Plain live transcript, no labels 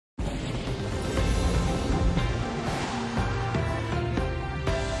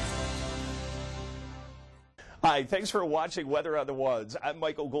Hi, thanks for watching Weather on the Ones. I'm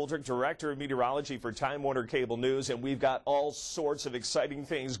Michael Goldrick, Director of Meteorology for Time Warner Cable News, and we've got all sorts of exciting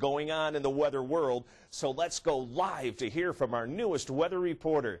things going on in the weather world. So let's go live to hear from our newest weather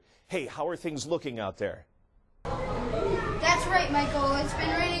reporter. Hey, how are things looking out there? That's right, Michael. It's been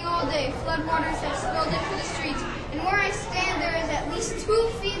raining all day. Floodwaters have spilled into the streets, and where I stand, there is at least 2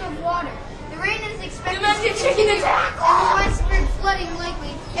 feet of water. The rain is expected to continue, and widespread flooding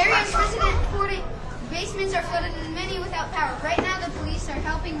likely. Areas resident basements are flooded, and many without power. Right now, the police are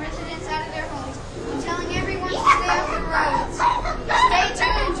helping residents out of their homes and telling everyone to stay off the roads. Stay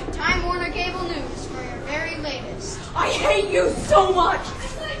tuned to Time Warner Cable News for your very latest. I hate you so much!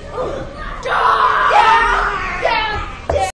 God!